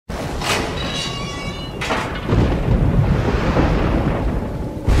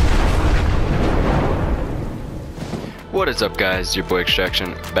What is up, guys? Your boy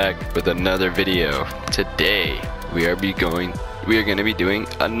Extraction back with another video. Today we are going to be doing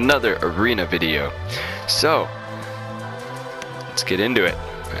another arena video. So let's get into it.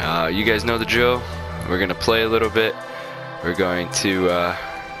 You guys know the drill. We're gonna play a little bit. We're going to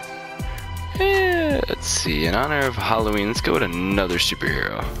let's see, in honor of Halloween, let's go with another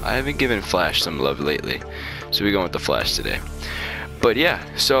superhero. I haven't given Flash some love lately, so we're going with the Flash today. But yeah,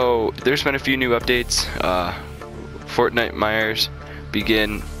 so there's been a few new updates. Fortnite Myers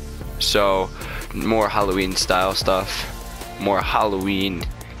begin, so more Halloween style stuff, more Halloween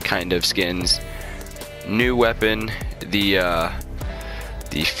kind of skins, new weapon, the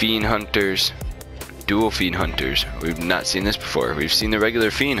Fiend Hunters, dual Fiend Hunters. We've not seen this before. We've seen the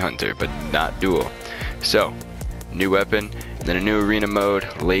regular Fiend Hunter, but not dual. So new weapon, and then a new arena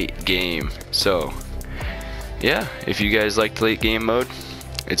mode, late game. So yeah, if you guys liked late game mode,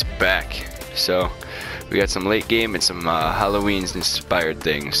 it's back. So we got some late game and some Halloween inspired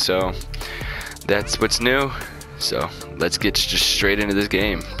things. So that's what's new. So let's get just straight into this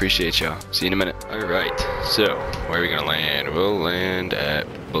game. Appreciate y'all. See you in a minute. Alright, so where are we gonna land? We'll land at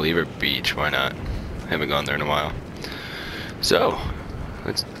Believer Beach. Why not? Haven't gone there in a while. So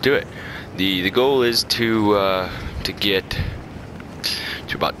let's do it. The goal is to get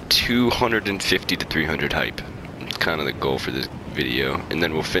to about 250 to 300 hype. It's kind of the goal for this video, and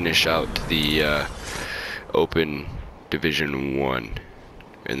then we'll finish out the Open Division 1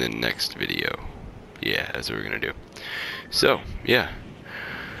 in the next video. Yeah, that's what we're gonna do. So yeah,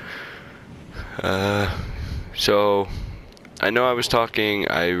 so I know I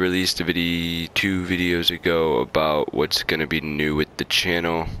released a video 2 videos ago about what's gonna be new with the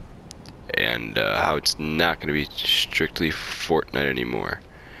channel, and how it's not gonna be strictly Fortnite anymore.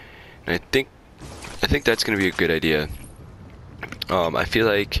 And I think that's gonna be a good idea. I feel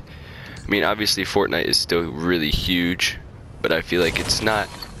like, I mean, obviously Fortnite is still really huge, but I feel like it's not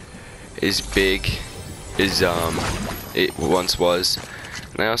as big as it once was.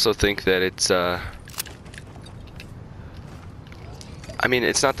 And I also think that it's I mean,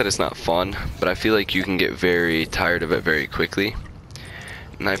 it's not that it's not fun, but I feel like you can get very tired of it very quickly.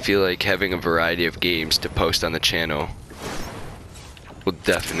 And I feel like having a variety of games to post on the channel will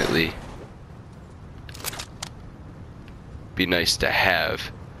definitely be nice to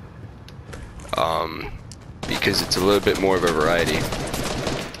have, because it's a little bit more of a variety.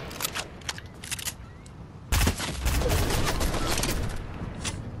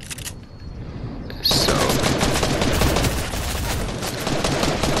 So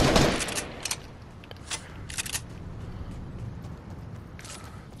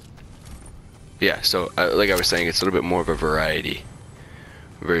yeah, so like I was saying, it's a little bit more of a variety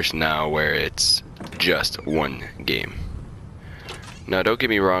versus now where it's just one game. Now don't get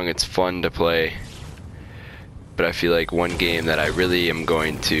me wrong, it's fun to play, but I feel like one game that I really am I'm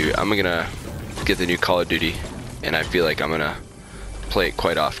gonna get the new Call of Duty, and I feel like I'm gonna play it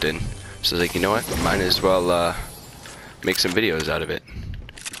quite often. So I was like, you know what, might as well make some videos out of it.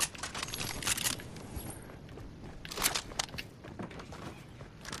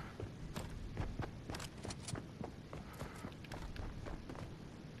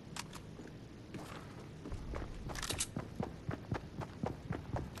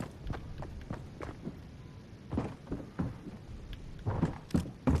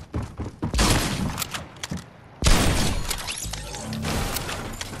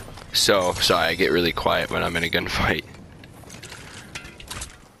 So, sorry, I get really quiet when I'm in a gunfight.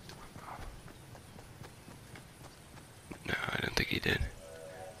 No, I don't think he did.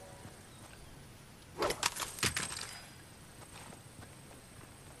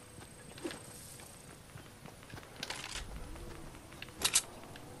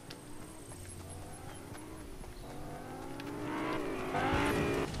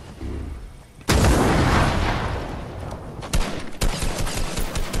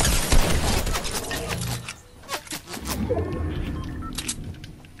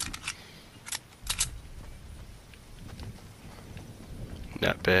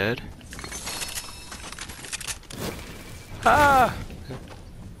 Not bad. Ah!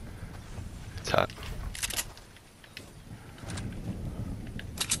 It's hot.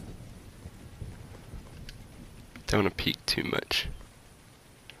 Don't want to peek too much.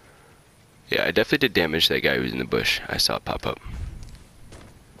 Yeah, I definitely did damage that guy who was in the bush. I saw it pop up.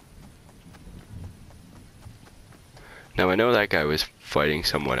 Now I know that guy was fighting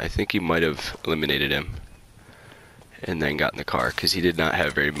someone. I think he might have eliminated him and then got in the car, because he did not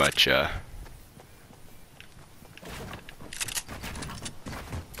have very much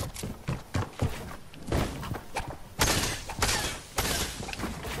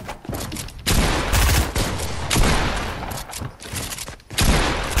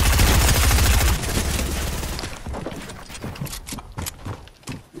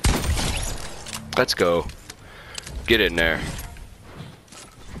Let's go. Get in there.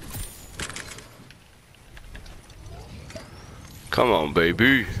 Come on,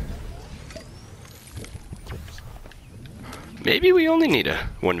 baby. Maybe we only need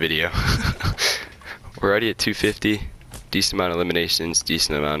one video. We're already at 250. Decent amount of eliminations,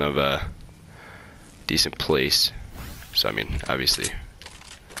 decent amount of decent place. So I mean, obviously.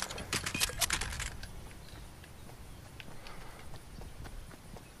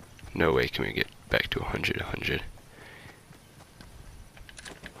 No way can we get back to 100.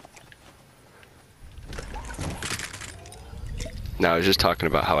 Now I was just talking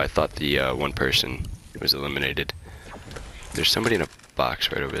about how I thought the one person was eliminated. There's somebody in a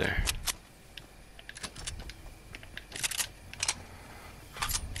box right over there.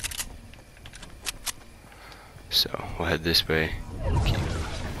 So we'll head this way.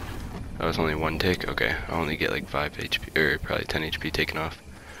 That was only one tick. Okay, I only get like 5 HP, or probably 10 HP taken off.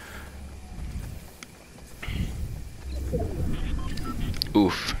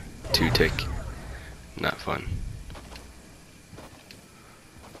 Oof, 2 tick. Not fun.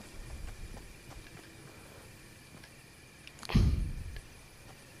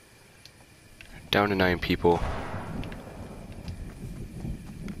 Down to 9 people.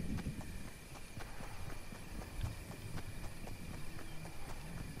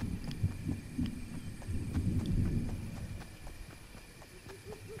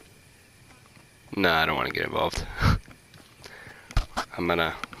 Nah, I don't want to get involved. I'm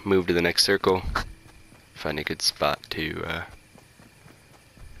gonna move to the next circle, find a good spot to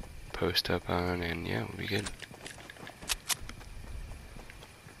post up on, and yeah, we'll be good.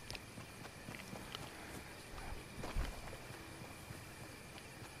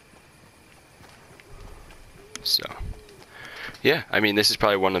 So, yeah, I mean, this is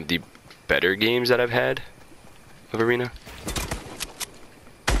probably one of the better games that I've had of Arena.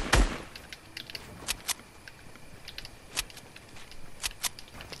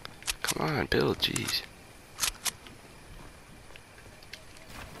 Come on, build, jeez.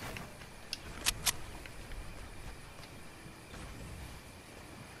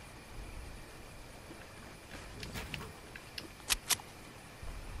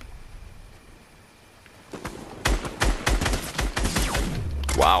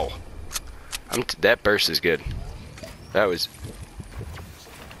 Wow. That burst is good. That was...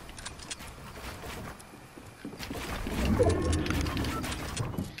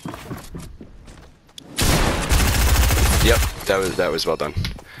 Yep, that was well done.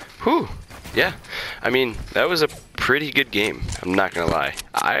 Whew. Yeah. I mean, that was a pretty good game. I'm not gonna lie.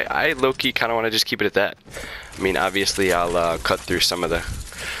 I low-key kind of want to just keep it at that. I mean, obviously I'll cut through some of the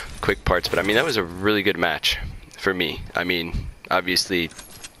quick parts, but I mean, that was a really good match for me. I mean, obviously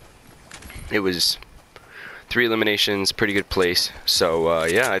it was 3 eliminations, pretty good place. So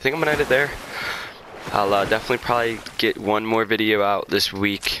yeah, I think I'm gonna end it there. I'll definitely probably get one more video out this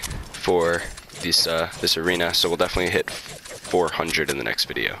week for this arena, so we'll definitely hit 400 in the next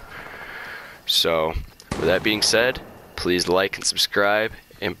video. So with that being said, please like and subscribe,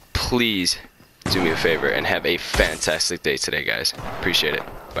 and please do me a favor and have a fantastic day today, guys. Appreciate it.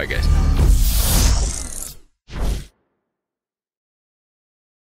 Bye, guys.